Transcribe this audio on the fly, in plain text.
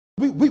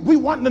We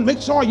want to make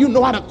sure you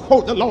know how to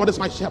quote, the Lord is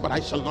my shepherd,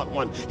 I shall not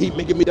want. He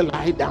maketh me to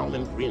lie down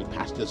in green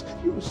pastures.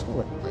 He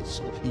restored my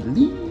soul. He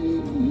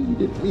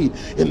leadeth me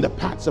in the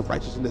paths of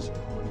righteousness.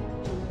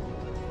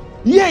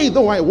 Yea,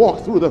 though I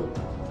walk through the,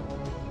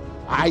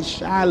 I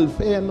shall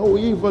fear no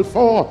evil,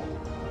 for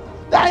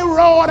thy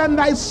rod and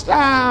thy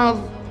staff.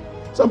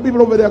 Some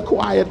people over there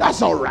quiet.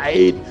 That's all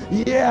right.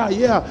 Yeah.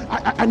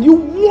 And you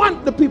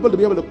want the people to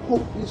be able to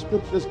quote these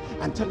scriptures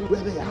and tell you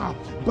where they are.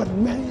 But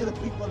many of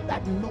the people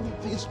that know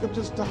these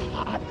scriptures to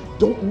heart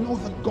don't know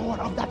the God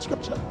of that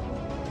scripture.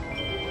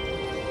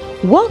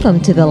 Welcome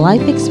to the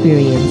Life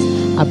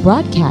Experience, a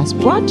broadcast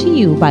brought to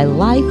you by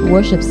Life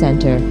Worship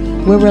Center,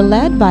 where we're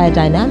led by a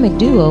dynamic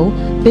duo,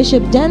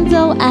 Bishop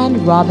Denzel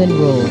and Robin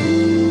Rule.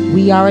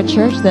 We are a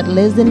church that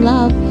lives in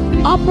love,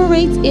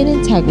 operates in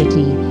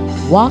integrity,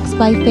 walks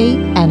by faith,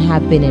 and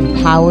have been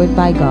empowered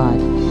by God.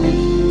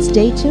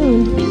 Stay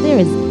tuned, there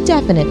is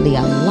definitely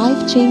a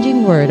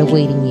life-changing word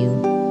awaiting you.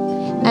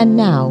 And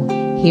now,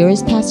 here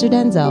is Pastor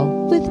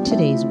Denzel with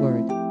today's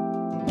word.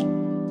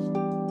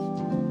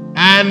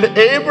 And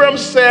Abram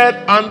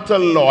said unto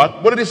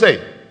Lot, what did he say?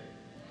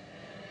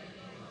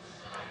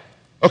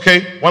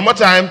 Okay, one more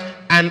time.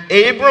 And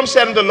Abram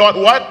said unto Lot,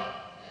 what?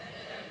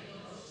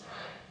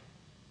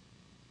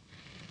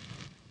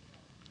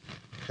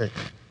 Okay.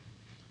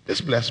 This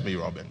blessed me,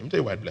 Robin. Let me tell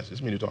you why it blessed.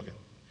 It's me you talking.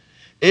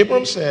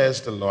 Abram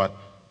says to Lot,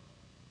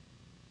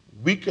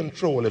 we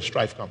control if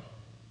strife comes.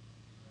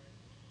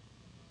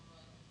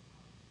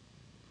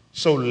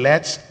 So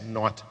let's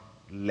not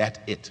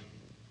let it.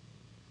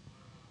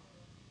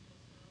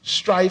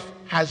 Strife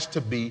has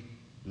to be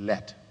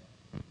let.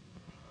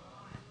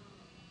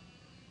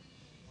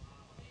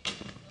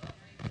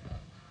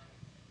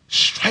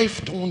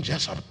 Strife don't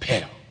just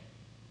appear.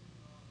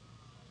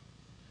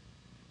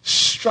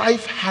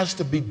 Strife has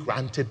to be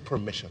granted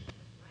permission.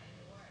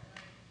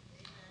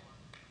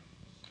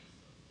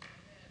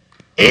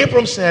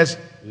 Abram says,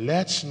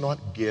 let's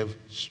not give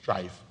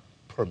strife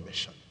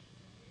permission.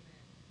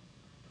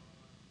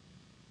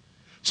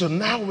 So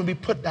now when we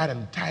put that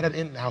and tie that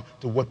in now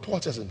to what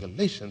Paul says in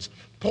Galatians,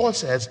 Paul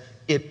says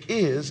it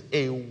is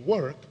a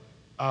work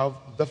of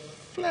the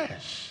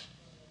flesh.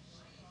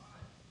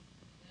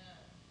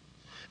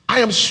 I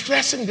am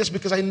stressing this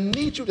because I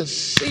need you to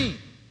see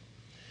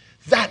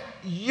that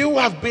you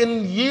have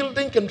been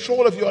yielding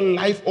control of your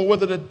life over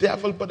to the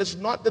devil, but it's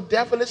not the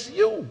devil, it's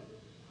you.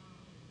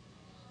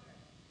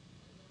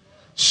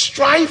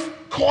 Strife,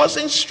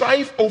 causing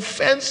strife,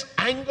 offense,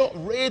 anger,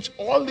 rage,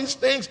 all these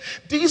things,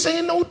 these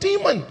ain't no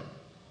demon.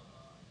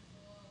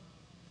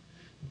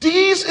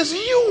 These is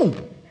you.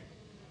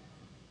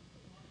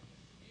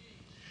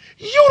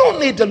 You don't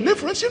need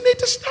deliverance, you need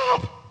to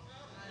stop.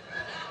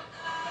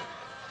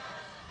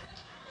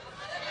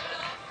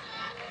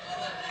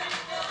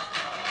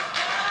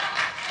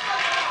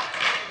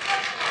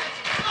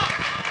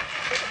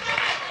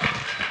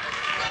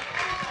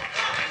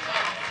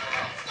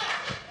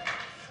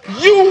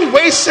 You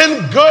wasting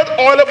good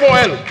olive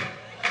oil.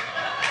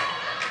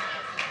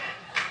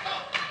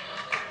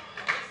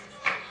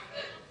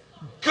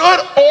 Good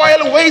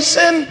oil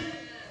wasting.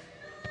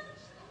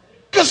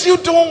 Because you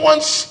don't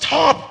want to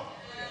stop.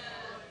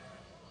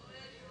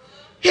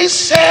 He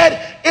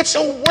said it's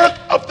a work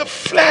of the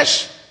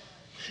flesh.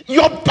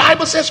 Your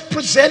Bible says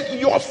present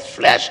your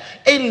flesh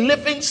a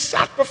living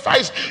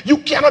sacrifice. You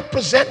cannot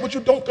present what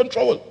you don't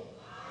control.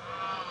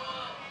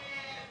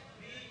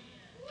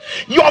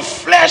 Your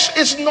flesh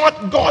is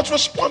not God's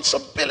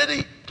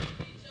responsibility.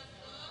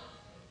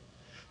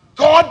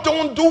 God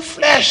don't do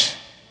flesh.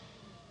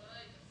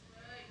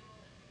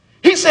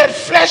 He said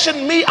flesh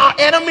and me are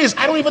enemies.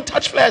 I don't even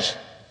touch flesh.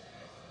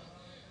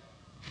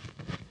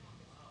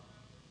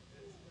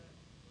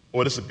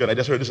 Oh, this is good. I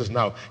just heard this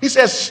now. He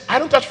says, I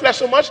don't touch flesh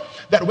so much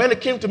that when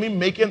it came to me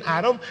making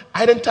Adam,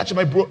 I didn't touch him.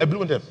 I blew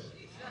into him.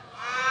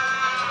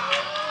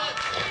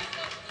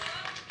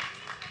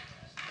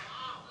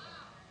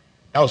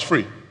 That was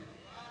free.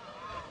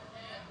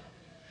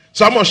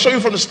 So I'm going to show you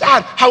from the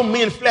start how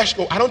me and flesh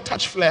go. I don't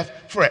touch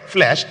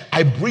flesh.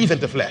 I breathe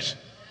into flesh.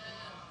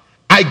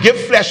 I give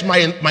flesh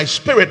my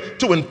spirit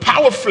to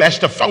empower flesh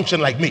to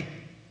function like me.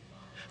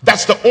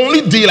 That's the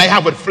only deal I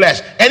have with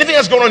flesh. Anything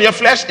that's going on in your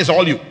flesh is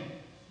all you.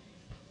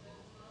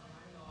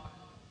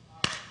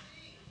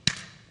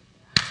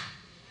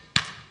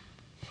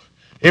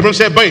 Abram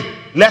said, boy,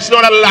 let's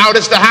not allow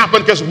this to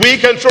happen because we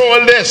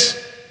control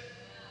this.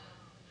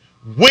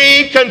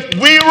 We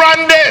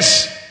run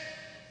this.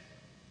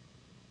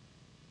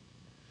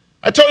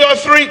 I told y'all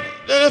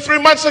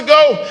three months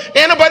ago,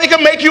 anybody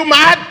can make you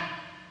mad.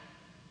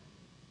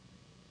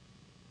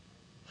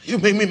 You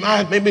make me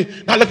mad,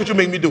 now look what you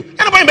make me do.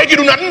 Anybody make you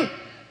do nothing.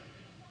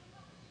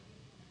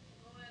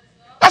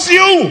 That's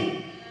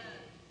you.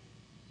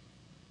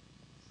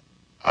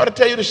 I ought to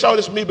tell you to shout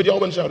it's me, but y'all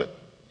wouldn't shout it.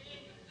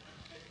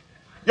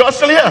 Y'all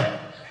still here?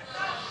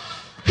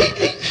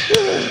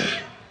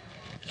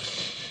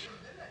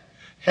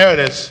 Here it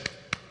is.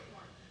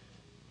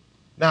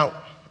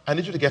 Now, I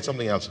need you to get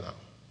something else now.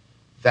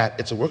 That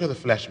it's a work of the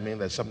flesh, meaning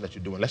that's something that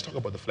you're doing. Let's talk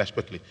about the flesh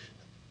quickly.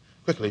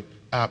 quickly,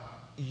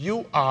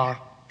 you are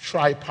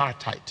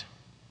tripartite.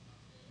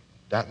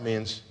 That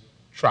means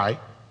tri,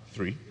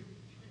 three,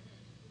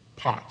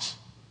 parts.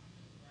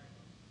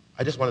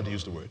 I just wanted to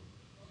use the word.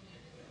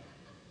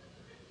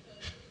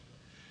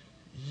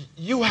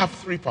 You have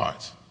three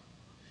parts.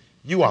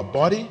 You are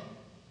body,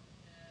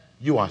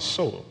 you are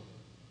soul,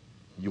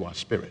 you are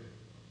spirit.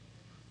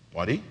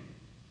 Body,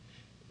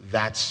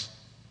 that's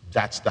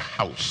the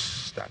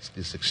house. That's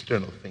these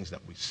external things that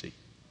we see.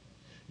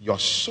 Your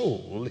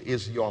soul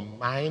is your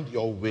mind,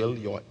 your will,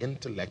 your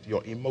intellect,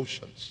 your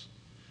emotions,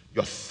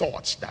 your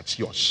thoughts. That's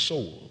your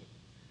soul.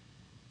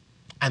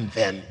 And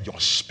then your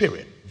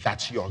spirit,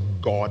 that's your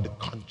God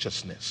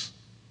consciousness.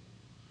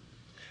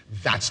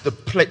 That's the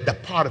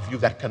part of you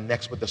that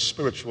connects with the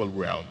spiritual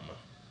realm,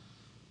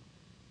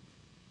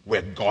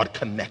 where God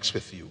connects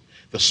with you.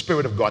 The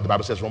Spirit of God, the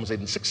Bible says, Romans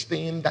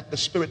 8:16, that the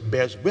Spirit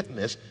bears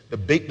witness,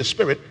 the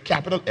Spirit,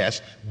 capital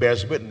S,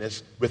 bears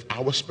witness with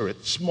our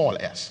spirit, small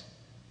s.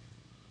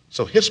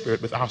 So his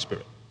spirit with our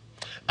spirit.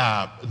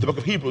 The book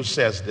of Hebrews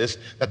says this,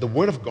 that the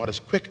word of God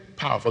is quick,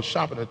 powerful,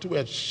 sharper than a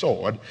two-edged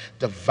sword,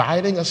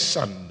 dividing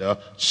asunder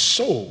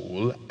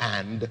soul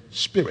and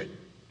spirit,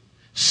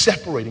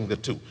 separating the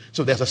two.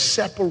 So there's a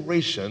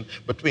separation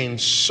between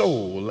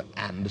soul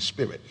and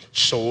spirit.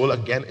 Soul,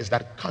 again, is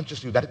that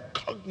conscious you, that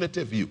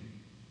cognitive you,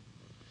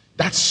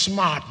 that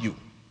smart you,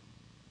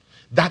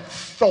 that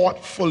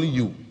thoughtful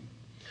you,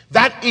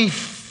 that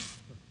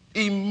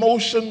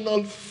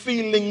emotional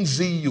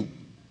feelingsy you,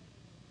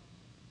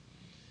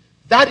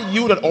 that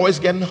you that always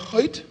getting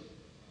hurt,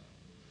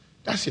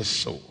 that's your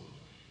soul.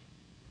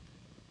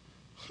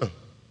 The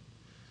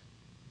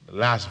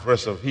last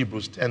verse of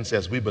Hebrews 10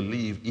 says, we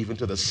believe even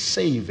to the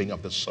saving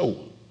of the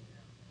soul.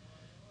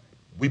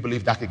 We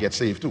believe that could get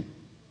saved too.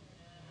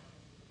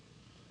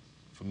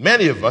 For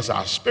many of us,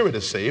 our spirit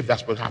is saved.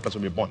 That's what happens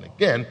when we're born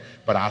again.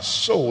 But our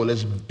soul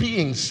is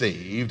being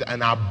saved,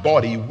 and our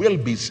body will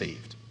be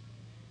saved.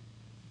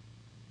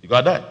 You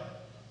got that?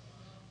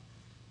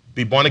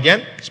 Be born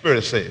again, spirit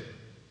is saved.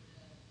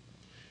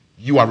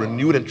 You are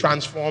renewed and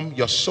transformed.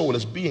 Your soul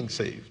is being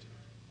saved.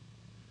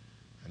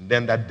 And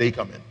then that day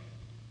comes in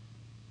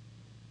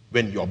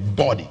when your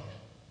body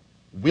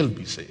will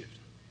be saved.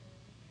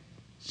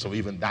 So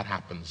even that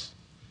happens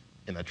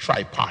in a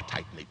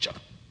tripartite nature.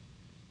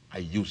 I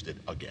used it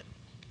again.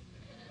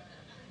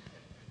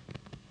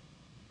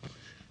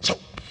 So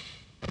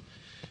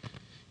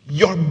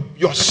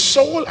your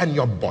soul and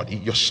your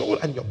body,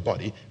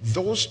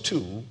 those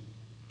two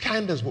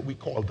kind of is what we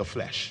call the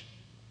flesh.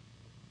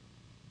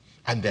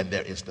 And then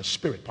there is the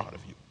spirit part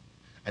of you.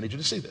 I need you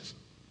to see this.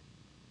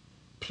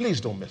 Please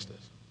don't miss this.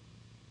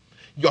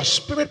 Your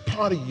spirit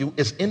part of you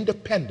is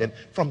independent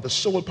from the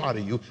soul part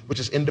of you, which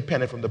is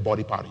independent from the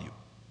body part of you.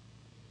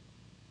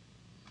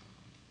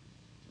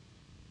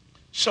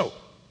 So,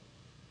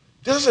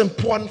 this is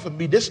important for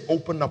me. This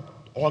opened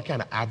up all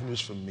kind of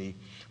avenues for me,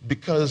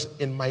 because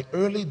in my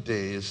early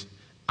days,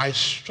 I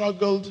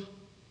struggled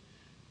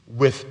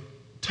with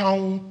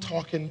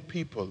tongue-talking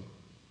people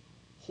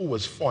who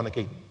was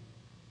fornicating.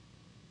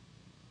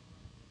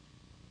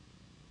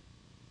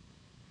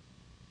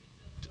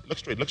 Look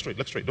straight, look straight,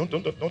 look straight. Don't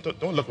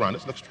look around.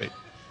 Let's look straight.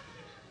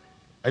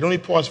 I don't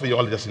need pause for you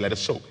all to just let it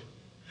soak.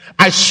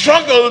 I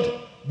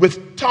struggled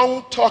with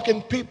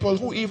tongue-talking people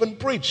who even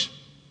preach,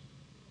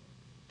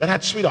 that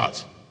had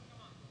sweethearts.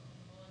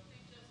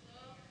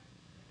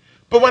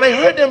 But when I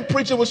heard them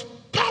preach, it was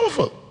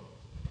powerful.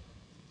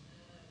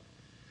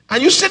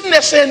 And you sitting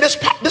there saying, this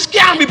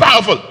can't be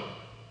powerful.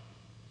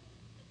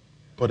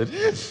 But it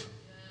is.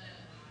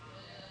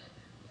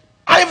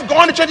 I have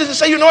gone to churches and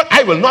say, you know what?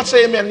 I will not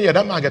say amen here.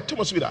 That man got too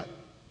much sweetheart.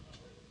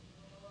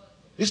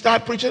 He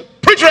started preaching.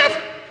 Preach,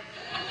 Rev!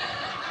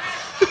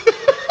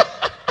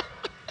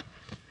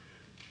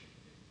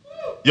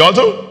 Y'all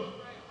too?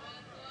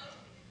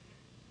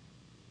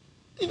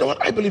 You know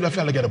what? I believe that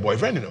fella get a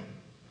boyfriend, you know.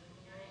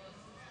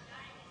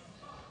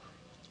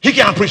 He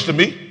can't preach to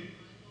me.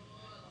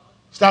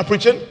 Start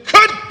preaching.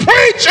 Could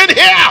preach in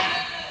here.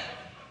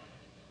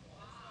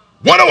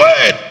 What a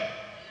word.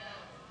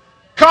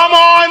 Come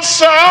on,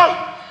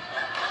 sir.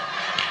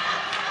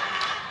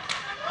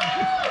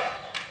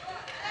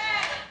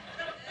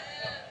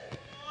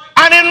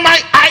 And in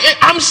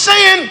I'm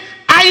saying,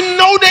 I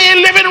know they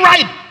ain't living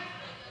right.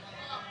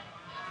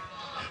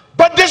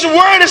 But this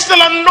word is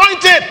still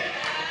anointed.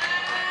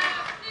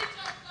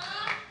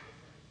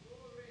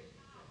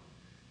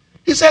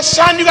 He says,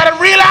 son, you got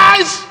to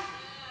realize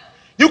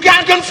you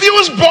can't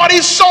confuse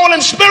body, soul,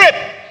 and spirit.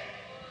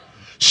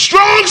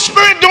 Strong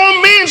spirit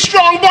don't mean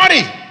strong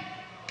body.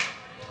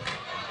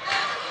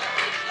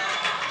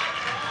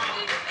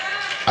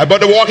 I'm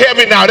about to walk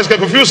heavy now. This is going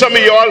to confuse some of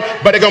y'all,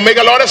 but it's going to make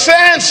a lot of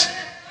sense.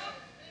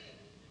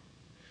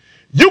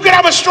 You can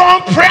have a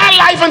strong prayer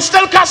life and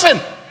still cussing.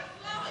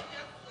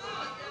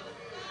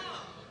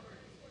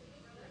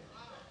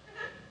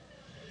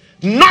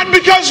 Not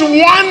because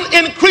one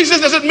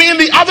increases doesn't mean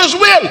the others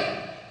will.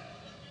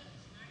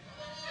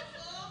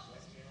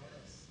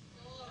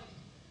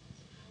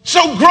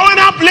 So growing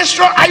up,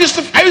 Lystra, I used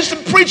to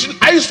preach.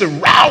 I used to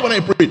row when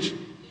I preach.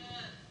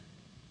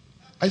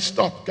 I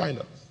stopped, kind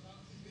of.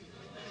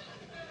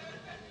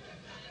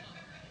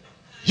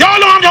 Y'all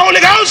don't have the Holy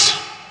Ghost?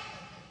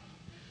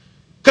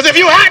 Because if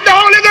you had the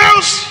Holy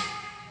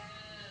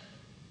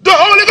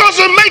Ghost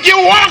will make you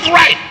walk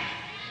right.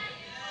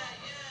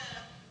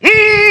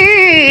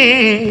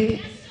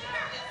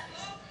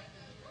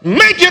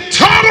 Make you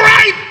talk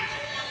right.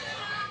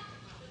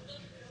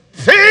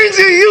 Things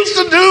you used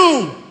to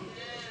do,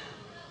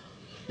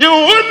 you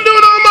wouldn't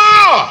do no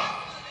more.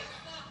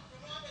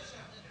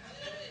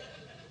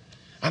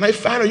 And I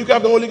find out you can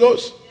have the Holy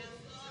Ghost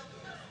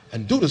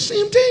and do the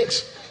same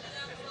things.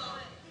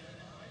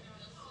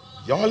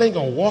 Y'all ain't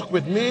gonna walk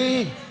with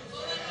me.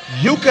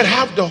 You could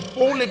have the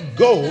Holy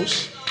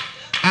Ghost.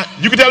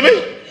 You can tell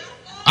me.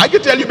 I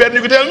can tell you better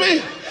than you can tell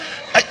me.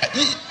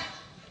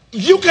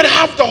 You could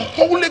have the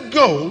Holy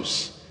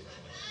Ghost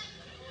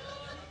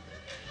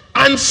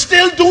and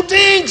still do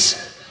things.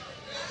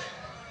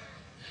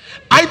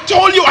 I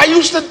told you I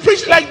used to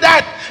preach like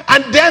that,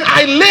 and then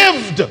I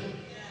lived.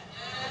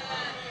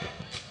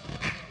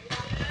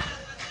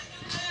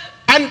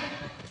 And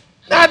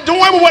now don't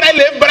worry about what I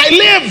lived, but I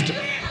lived.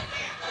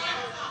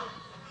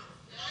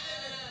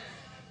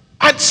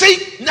 And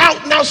see,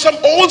 now some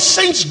old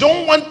saints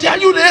don't want to tell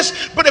you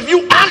this, but if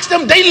you ask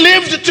them, they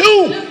lived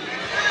too.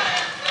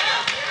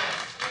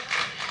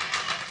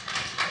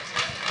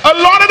 A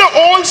lot of the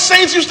old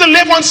saints used to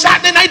live on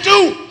Saturday night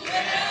too.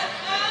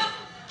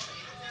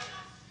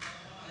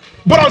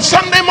 But on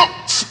Sunday morning,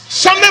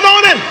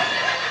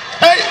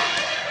 hey,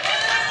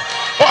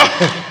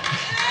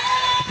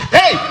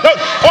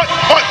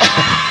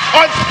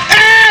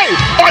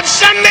 on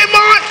Sunday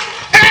morning,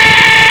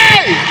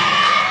 hey,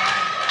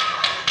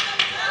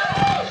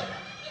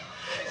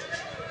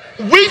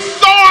 we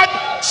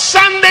thought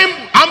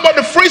Sunday, I'm about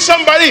to free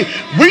somebody.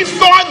 We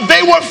thought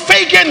they were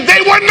faking.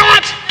 They were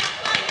not.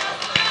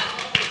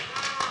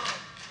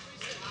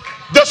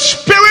 The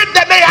spirit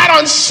that they had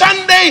on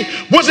Sunday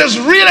was as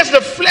real as the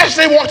flesh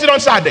they walked in on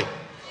Saturday.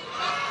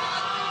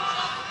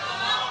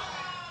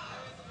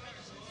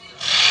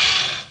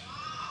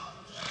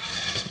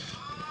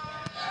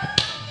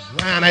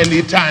 Man, I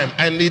need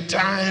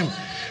time.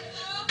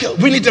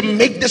 We need to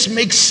make this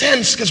make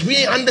sense because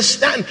we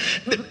understand.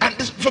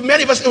 And for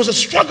many of us, it was a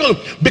struggle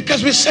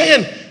because we're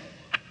saying,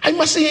 I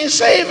must see ain't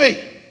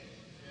saving.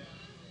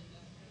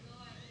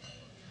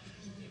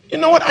 You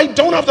know what? I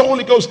don't have the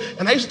Holy Ghost.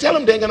 And I used to tell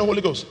them they ain't got no Holy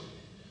Ghost.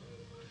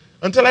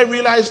 Until I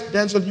realized,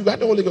 Denzel, you got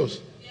the Holy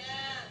Ghost.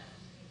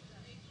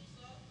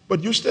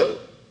 But you still.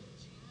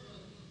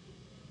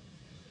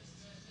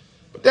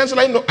 But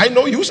Denzel, I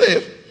know you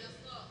saved.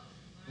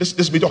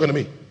 This be talking to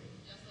me.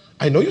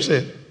 I know you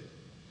saved.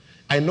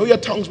 I know your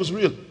tongues was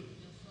real.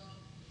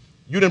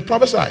 You didn't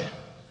prophesy.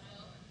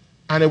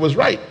 And it was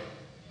right.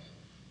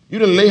 You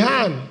didn't lay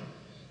hand.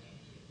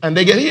 And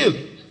they get healed.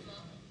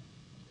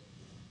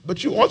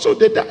 But you also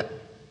did that.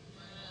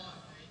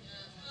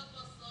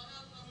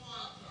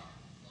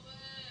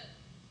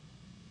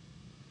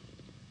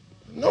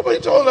 Nobody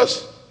told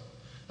us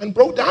and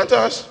broke down to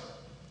us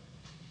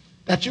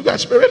that you got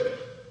spirit,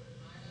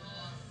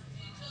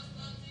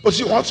 but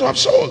you also have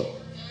soul.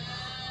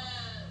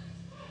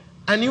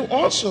 And you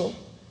also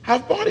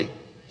have body.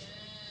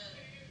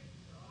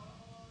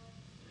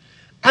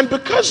 And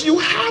because you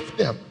have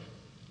them,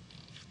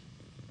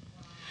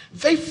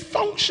 they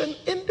function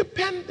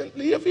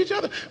independently of each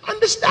other.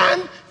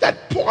 Understand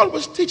that Paul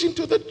was teaching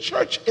to the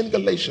church in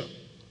Galatia.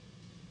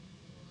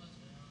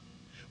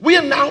 We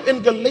are now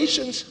in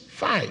Galatians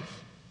 5.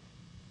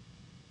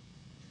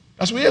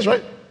 That's what he is,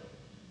 right?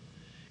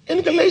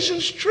 In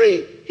Galatians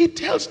 3, he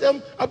tells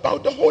them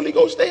about the Holy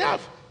Ghost they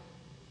have.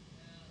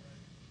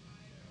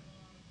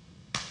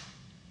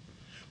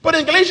 But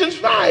in Galatians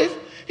 5,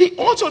 he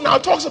also now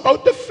talks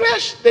about the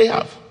flesh they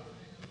have.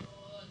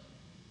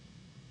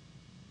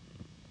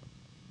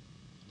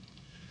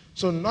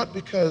 So not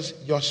because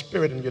your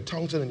spirit and your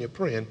tongues and your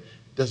praying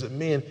doesn't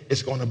mean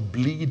it's going to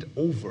bleed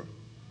over.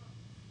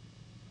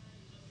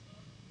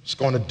 It's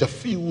going to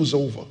diffuse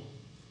over.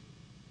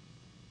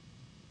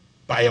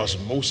 By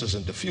osmosis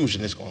and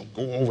diffusion, it's going to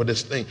go over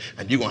this thing.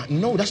 And you're going,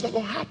 no, that's not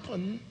going to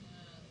happen.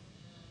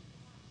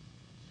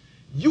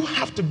 You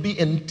have to be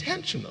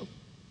intentional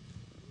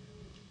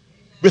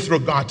with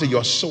regard to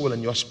your soul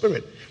and your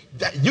spirit.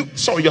 Your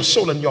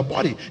soul and your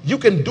body. You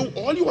can do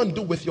all you want to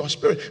do with your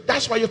spirit.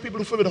 That's why you have people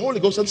who fill with the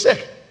Holy Ghost and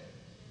sick.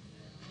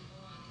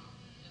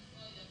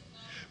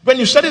 When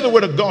you study the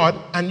Word of God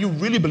and you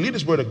really believe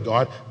this Word of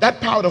God, that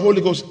power of the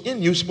Holy Ghost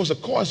in you is supposed to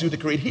cause you to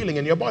create healing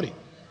in your body.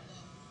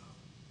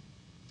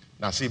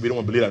 Now, see, we don't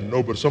want to believe that.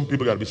 No, but some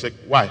people got to be sick.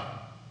 Why?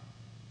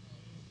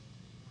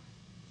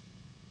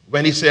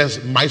 When he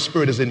says, my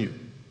spirit is in you.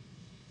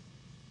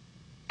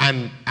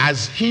 And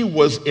as he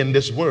was in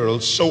this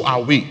world, so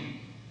are we.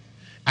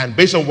 And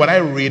based on what I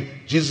read,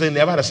 Jesus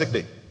never had a sick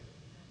day.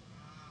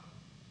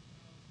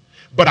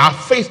 But our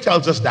faith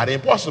tells us that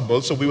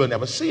impossible, so we will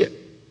never see it.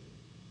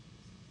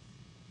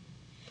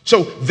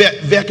 So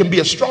there can be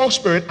a strong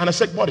spirit and a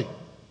sick body.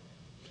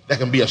 There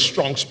can be a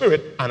strong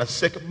spirit and a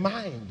sick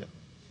mind.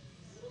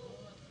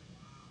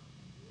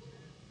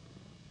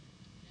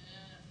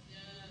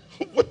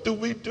 What do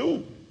we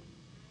do?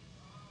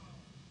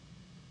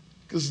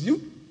 Because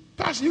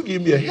Pastor, you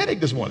gave me a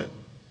headache this morning.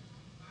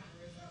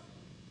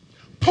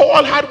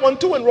 Paul had one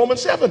too in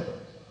Romans 7.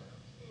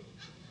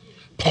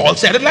 Paul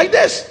said it like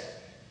this: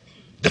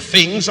 the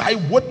things I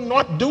would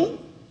not do,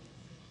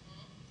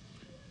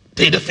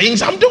 they're the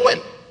things I'm doing.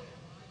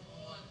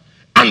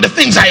 And the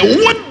things I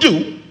would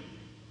do,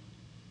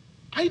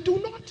 I do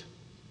not.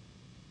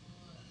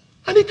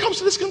 And he comes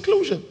to this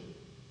conclusion: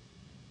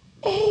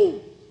 oh,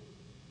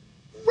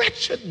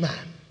 wretched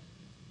man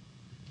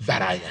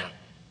that I am.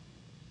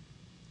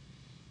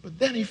 But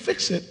then he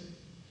fixed it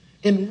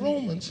in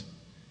Romans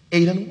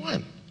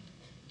 8:1.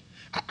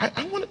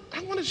 I want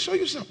to show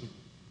you something.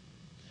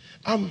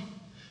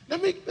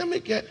 Let me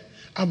get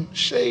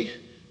Shay,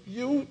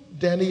 you,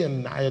 Danny,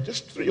 and Naya.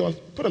 Just three.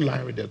 Put a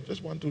line right there.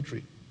 Just 1, 2,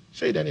 3.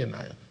 Shay, Danny, and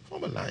Naya.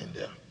 Form a line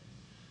there.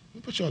 Let me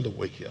put you on the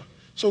wake here.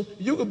 So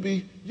you could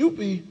be you.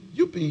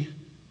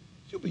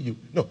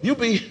 No, you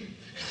be.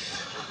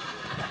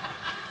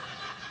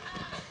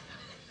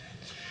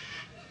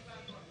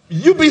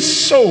 You be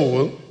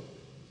soul.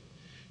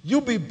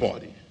 You be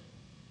body.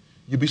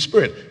 You be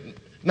spirit.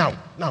 Now,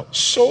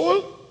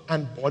 soul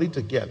and body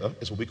together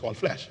is what we call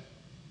flesh.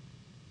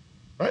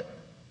 Right?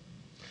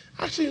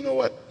 Actually, you know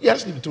what? Yeah,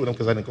 let's leave the two of them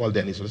because I didn't call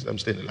Danny, so let them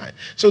stay in the line.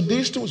 So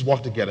these two is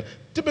walk together.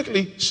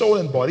 Typically, soul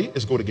and body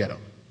is go together.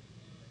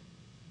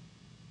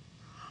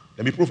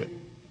 Let me prove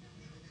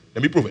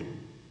it.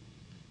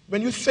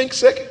 When you think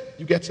sick,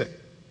 you get sick.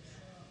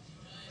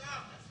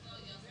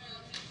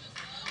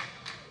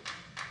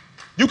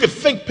 You could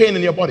think pain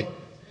in your body.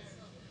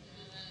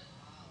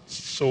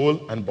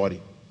 Soul and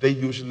body, they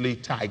usually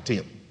tag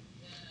team.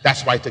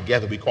 That's why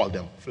together we call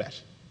them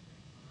flesh.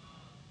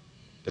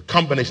 The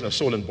combination of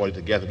soul and body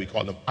together, we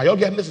call them. Are y'all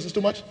getting this? Is this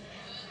too much?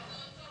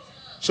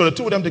 So the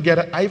two of them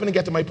together, I even didn't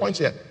get to my points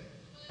yet.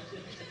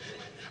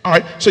 All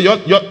right, so you're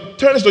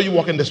turn as though you're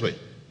walking this way.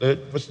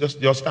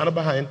 You're standing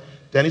behind.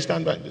 Danny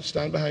stand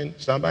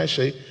behind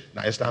Shay.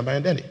 Now you stand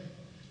behind Danny.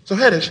 So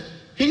Hedish,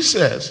 he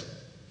says,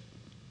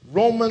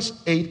 Romans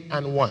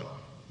 8:1.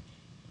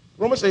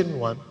 Romans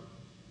 8:1.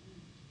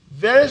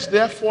 There is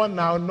therefore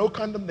now no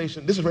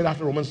condemnation. This is right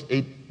after Romans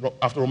 8,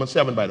 after Romans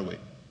 7, by the way.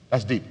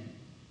 That's deep.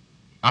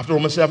 After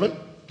Romans 7,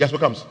 guess what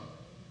comes?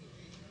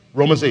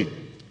 Romans 8.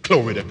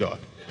 Glory to God.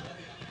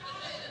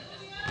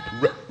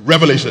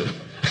 Revelation.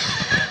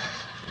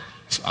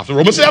 So after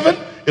Romans 7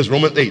 is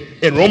Romans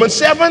 8. In Romans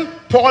 7,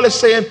 Paul is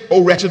saying,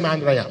 oh, wretched man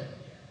that I am.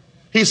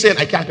 He's saying,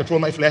 I can't control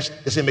my flesh.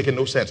 This ain't making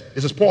no sense.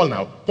 This is Paul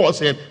now. Paul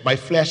saying, my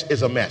flesh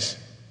is a mess.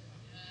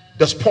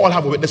 Does Paul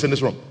have a witness in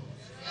this room?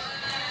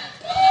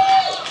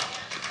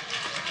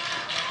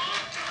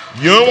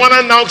 You don't want to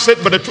announce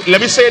it, but let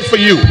me say it for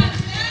you.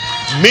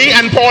 Me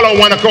and Paul are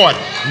one accord.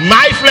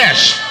 My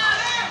flesh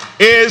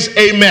is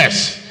a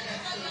mess.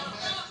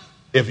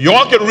 If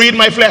y'all could read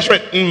my flesh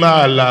right,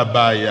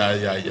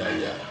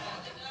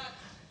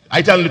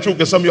 I tell you the truth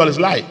because some of y'all is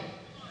lie.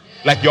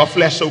 Like your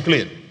flesh so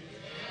clean.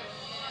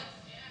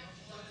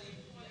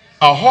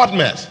 A hot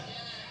mess.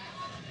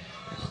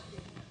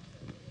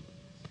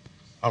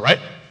 All right.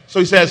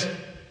 So he says,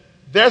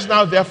 there's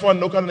now therefore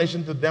no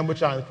condemnation to them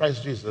which are in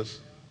Christ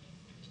Jesus,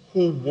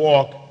 who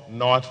walk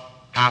not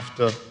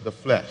after the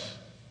flesh.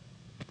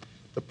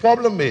 The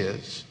problem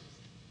is,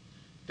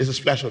 this is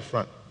flesh up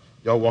front.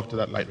 Y'all walk to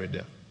that light right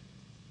there.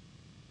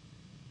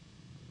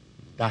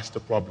 That's the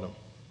problem.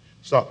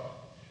 So,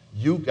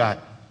 you got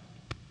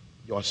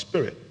your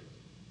spirit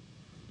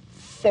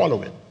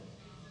following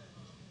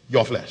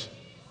your flesh.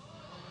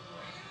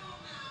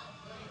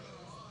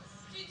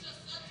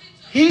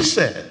 He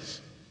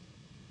says,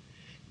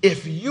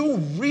 if you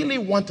really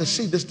want to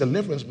see this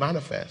deliverance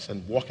manifest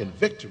and walk in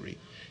victory,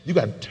 you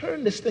got to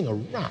turn this thing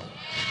around.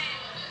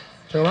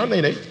 Turn around,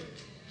 Nene.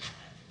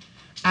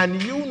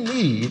 And you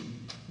need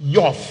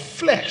your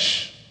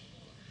flesh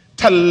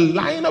to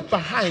line up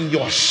behind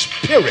your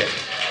spirit,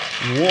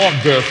 war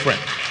girlfriend.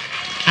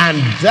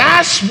 And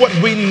that's what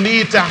we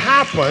need to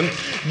happen.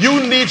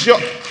 You need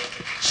your,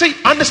 see,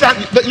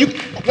 understand, that you,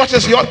 watch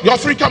this, your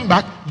three come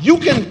back. You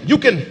can,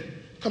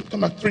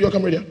 come back, three, y'all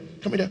come right here.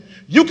 Come right here.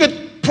 You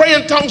could pray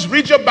in tongues,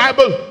 read your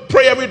Bible,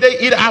 pray every day,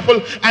 eat an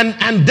apple,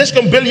 and this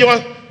can build your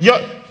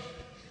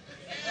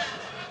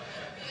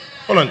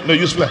hold on, no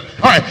use flesh.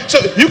 All right, so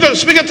you can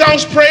speak in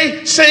tongues,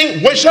 pray,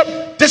 sing,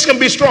 worship. This can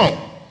be strong.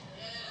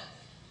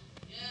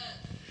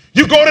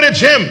 You go to the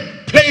gym,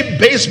 play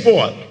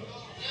baseball,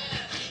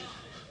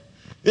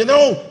 you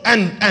know,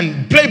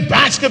 and play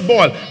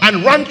basketball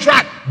and run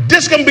track.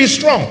 This can be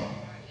strong.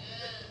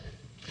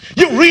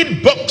 You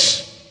read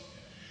books.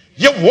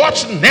 You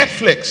watch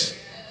Netflix.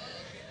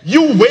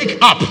 You wake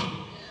up.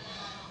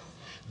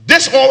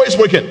 This always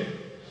working.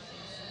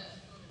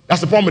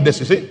 That's the problem with this,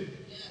 you see.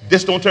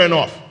 This don't turn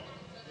off.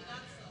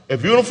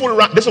 If you don't fool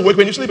around, this will wake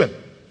when you're sleeping.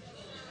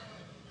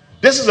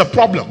 This is a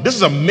problem. This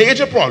is a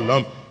major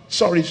problem.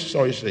 Sorry,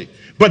 Shay.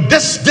 But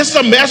this is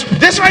a mess.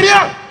 This right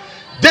here.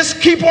 This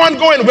keep on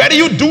going. Whether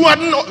you do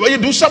nothing, or you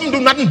do something, do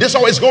nothing, this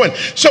always going.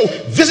 So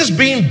this is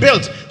being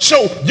built.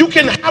 So you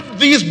can have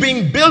these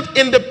being built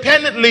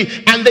independently,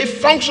 and they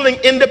functioning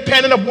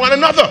independent of one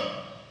another.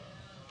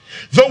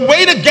 The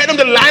way to get them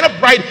to line up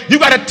right, you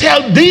got to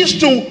tell these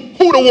two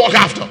who to walk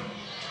after.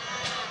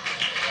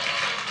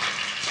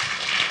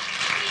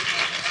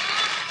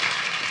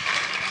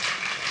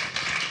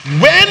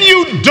 When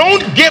you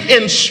don't give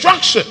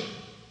instruction,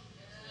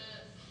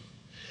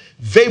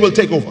 they will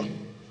take over.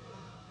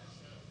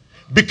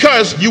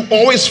 Because you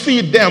always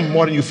feed them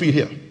more than you feed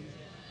here.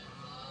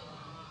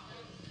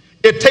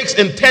 It takes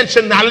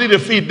intentionality to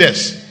feed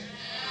this.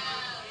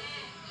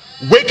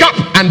 Wake up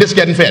and this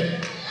getting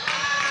fed.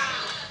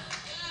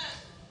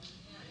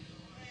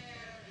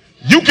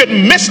 You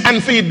can miss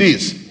and feed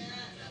these.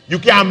 You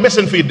can't miss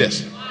and feed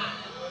this.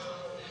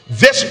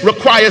 This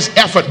requires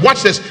effort.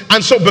 Watch this.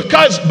 And so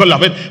because,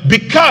 beloved,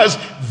 because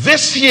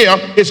this here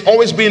is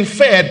always being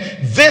fed,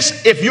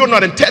 this, if you're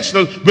not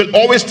intentional, will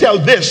always tell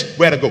this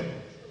where to go.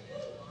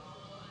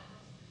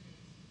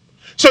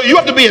 So you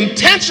have to be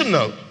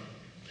intentional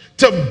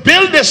to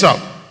build this up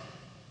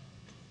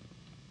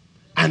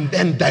and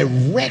then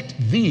direct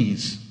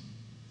these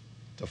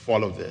to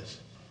follow this.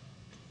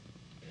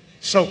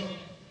 So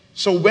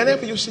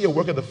whenever you see a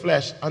work of the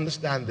flesh,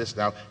 understand this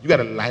now. You got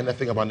to line that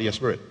thing up under your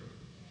spirit.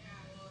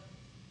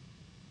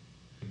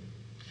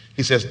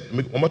 He says,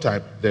 one more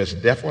time, there's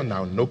therefore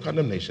now no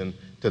condemnation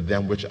to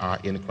them which are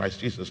in Christ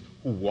Jesus,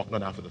 who walk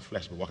not after the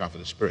flesh, but walk after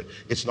the spirit.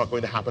 It's not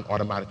going to happen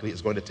automatically.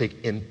 It's going to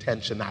take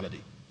intentionality.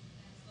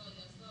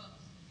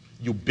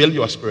 You build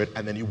your spirit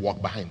and then you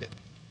walk behind it.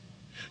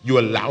 You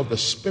allow the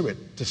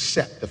spirit to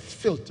set the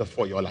filter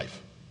for your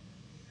life.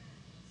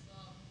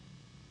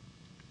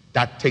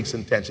 That takes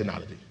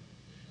intentionality.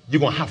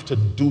 You're going to have to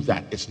do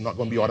that. It's not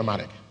going to be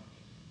automatic.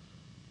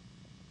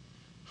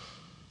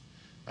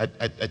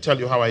 I tell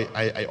you how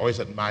I always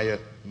admire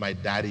my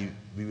daddy.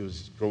 We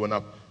was growing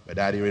up. My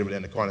daddy right over there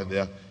in the corner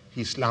there.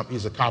 He's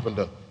a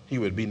carpenter. He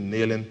would be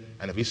nailing,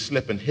 and if he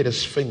slipped and hit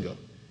his finger,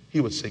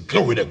 he would say,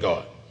 "Glory to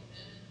God."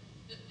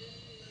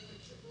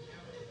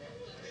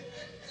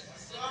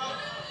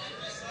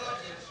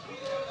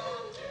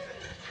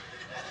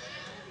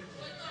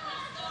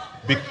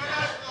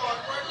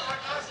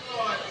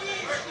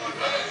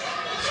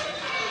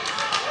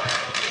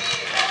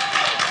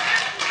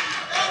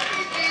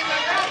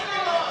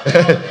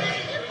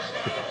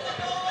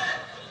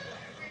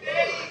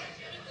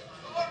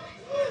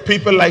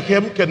 People like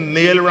him can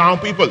nail around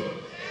people.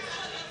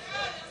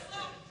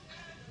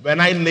 When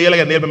I nail, I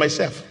can nail by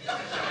myself.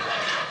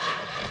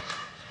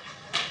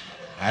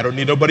 I don't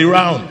need nobody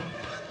around.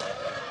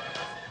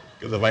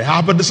 Because if I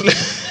happen to slip,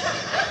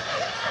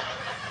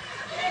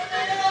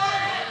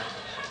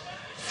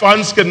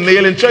 funds can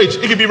nail in church.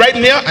 He can be right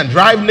in there and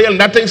drive nail and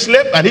that thing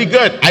slip and he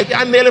good. I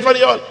can't nail in front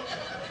of y'all.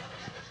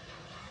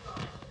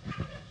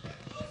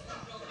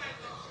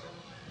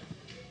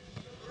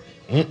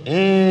 Rev!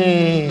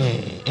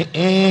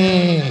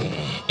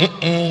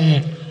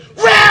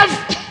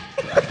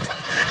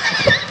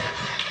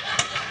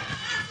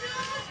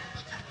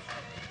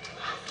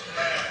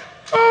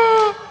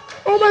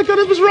 Oh my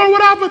goodness, what's wrong?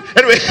 What happened?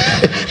 Anyway,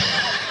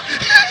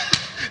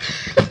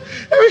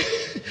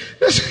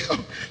 let's go.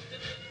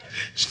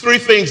 It's three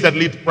things that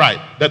lead to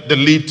pride, that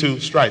lead to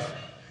strife.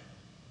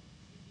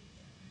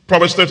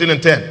 Proverbs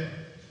 13:10.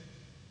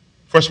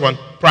 First one,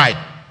 pride.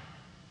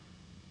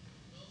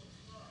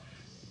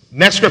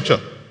 Next scripture,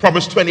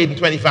 Proverbs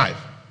 28:25.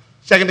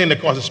 Second thing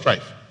that causes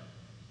strife,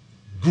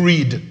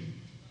 greed.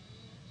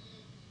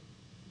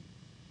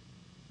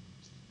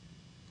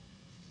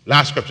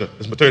 Last scripture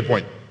is my third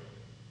point.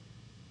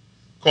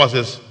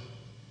 Causes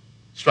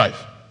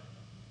strife.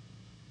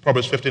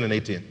 Proverbs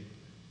 15:18.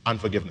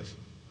 Unforgiveness.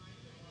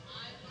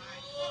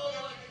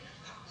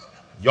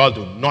 Y'all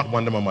do not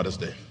want them on Mother's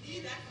Day.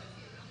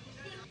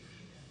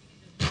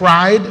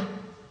 Pride,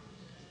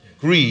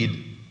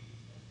 greed,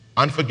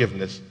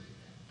 unforgiveness.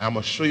 I'm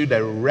going to show you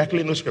directly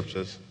in the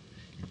scriptures.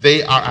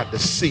 They are at the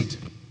seat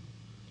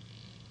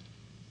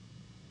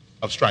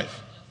of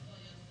strife.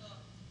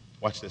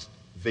 Watch this.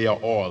 They are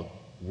all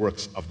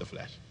works of the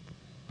flesh.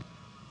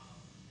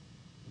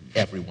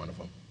 Every one of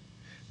them.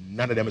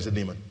 None of them is a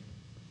demon.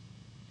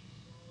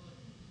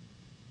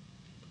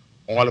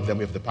 All of them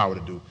we have the power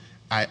to do.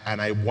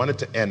 I wanted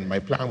to end, my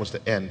plan was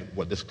to end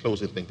with this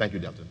closing thing. Thank you,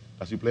 Delton.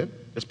 That's you playing?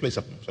 Just play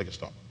something so I can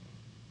stop.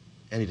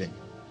 Anything.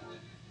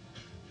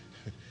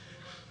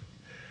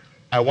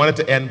 I wanted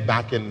to end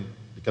back in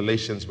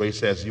Galatians where he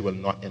says you will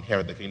not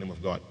inherit the kingdom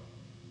of God.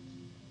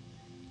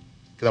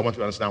 Because I want you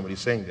to understand what he's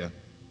saying there.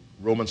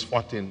 Romans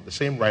 14, the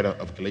same writer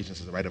of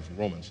Galatians is the writer of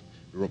Romans.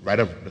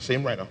 The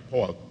same writer,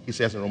 Paul, he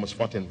says in Romans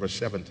 14, verse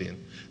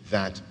 17,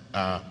 that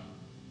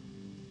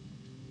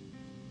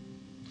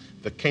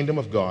the kingdom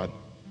of God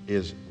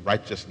is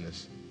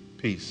righteousness,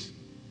 peace,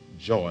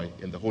 joy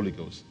in the Holy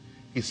Ghost.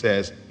 He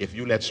says, if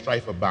you let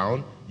strife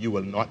abound, you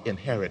will not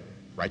inherit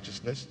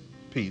righteousness,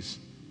 peace,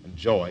 and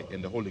joy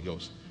in the Holy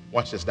Ghost.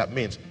 Watch this. That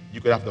means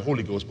you could have the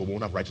Holy Ghost but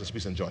won't have righteousness,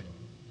 peace, and joy.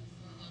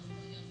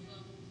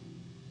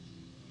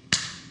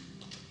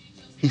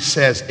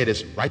 says it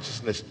is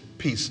righteousness,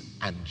 peace,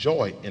 and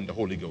joy in the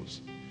Holy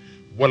Ghost.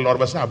 What a lot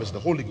of us have is the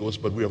Holy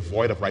Ghost, but we are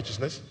void of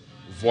righteousness,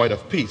 void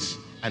of peace,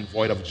 and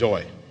void of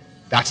joy.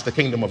 That's the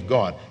kingdom of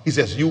God. He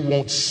says you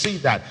won't see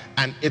that.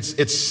 And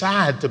it's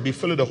sad to be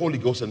filled with the Holy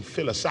Ghost and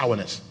feel a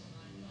sourness.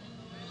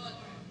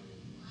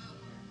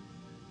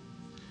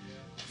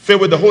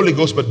 Filled with the Holy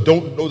Ghost, but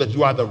don't know that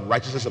you are the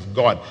righteousness of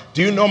God.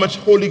 Do you know how much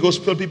Holy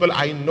Ghost filled people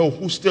I know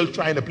who still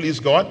trying to please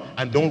God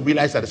and don't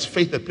realize that it's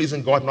faith that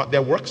pleasing God, not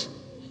their works?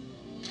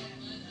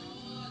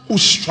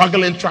 Who's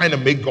struggling trying to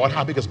make God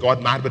happy because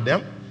God mad with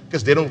them?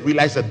 Because they don't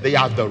realize that they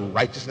are the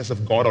righteousness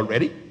of God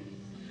already.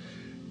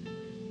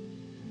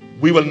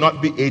 We will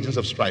not be agents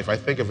of strife. I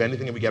think if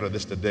anything we get out of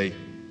this today,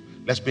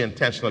 let's be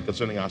intentional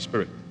concerning our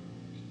spirit,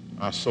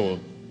 our soul,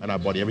 and our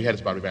body. Every head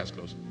is bowed, every eye is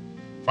closed.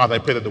 Father, I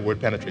pray that the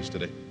word penetrates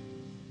today.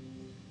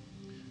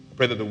 I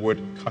pray that the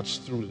word cuts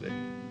through today.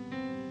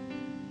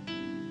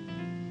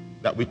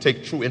 That we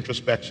take true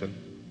introspection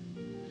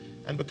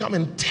and become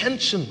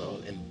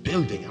intentional in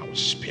building our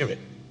spirit,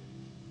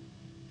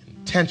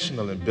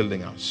 intentional in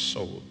building our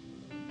soul,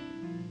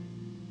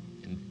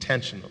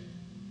 intentional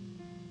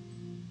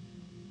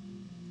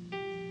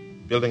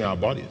building our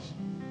bodies,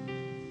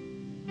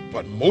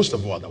 but most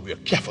of all that we are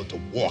careful to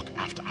walk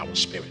after our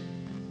spirit,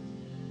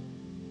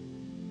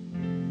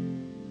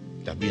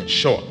 that we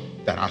ensure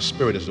that our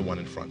spirit is the one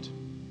in front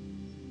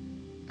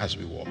as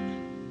we walk.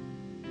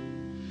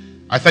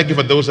 I thank you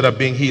for those that are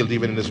being healed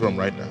even in this room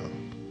right now.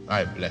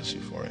 I bless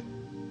you for it.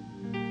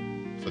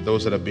 For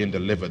those that are being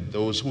delivered,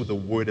 those who the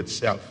word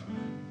itself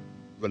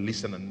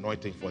released an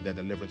anointing for their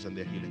deliverance and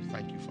their healing.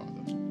 Thank you, Father.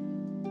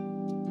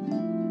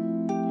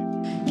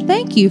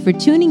 Thank you for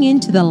tuning in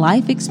to the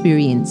Life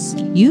Experience.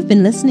 You've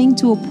been listening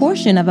to a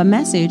portion of a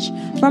message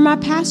from our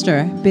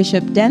pastor,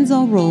 Bishop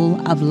Denzel Rolle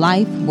of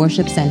Life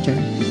Worship Center.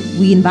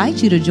 We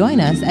invite you to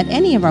join us at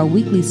any of our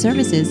weekly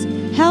services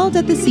held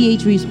at the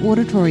C.H. Reeves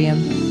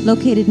Auditorium,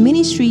 located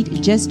Minnie Street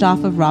just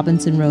off of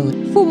Robinson Road.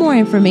 For more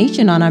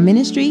information on our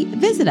ministry,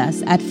 visit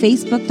us at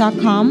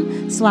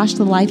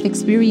facebook.com/The Life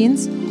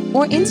Experience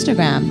or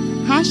Instagram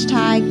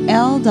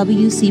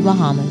 #LWC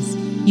Bahamas.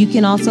 You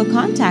can also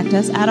contact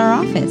us at our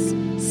office,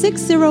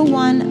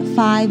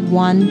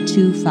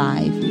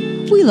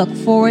 601-5125. We look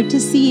forward to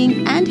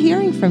seeing and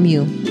hearing from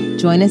you.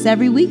 Join us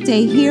every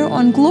weekday here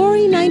on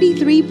Glory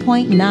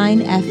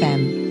 93.9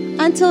 FM.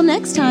 Until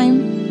next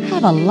time,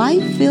 have a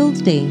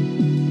life-filled day.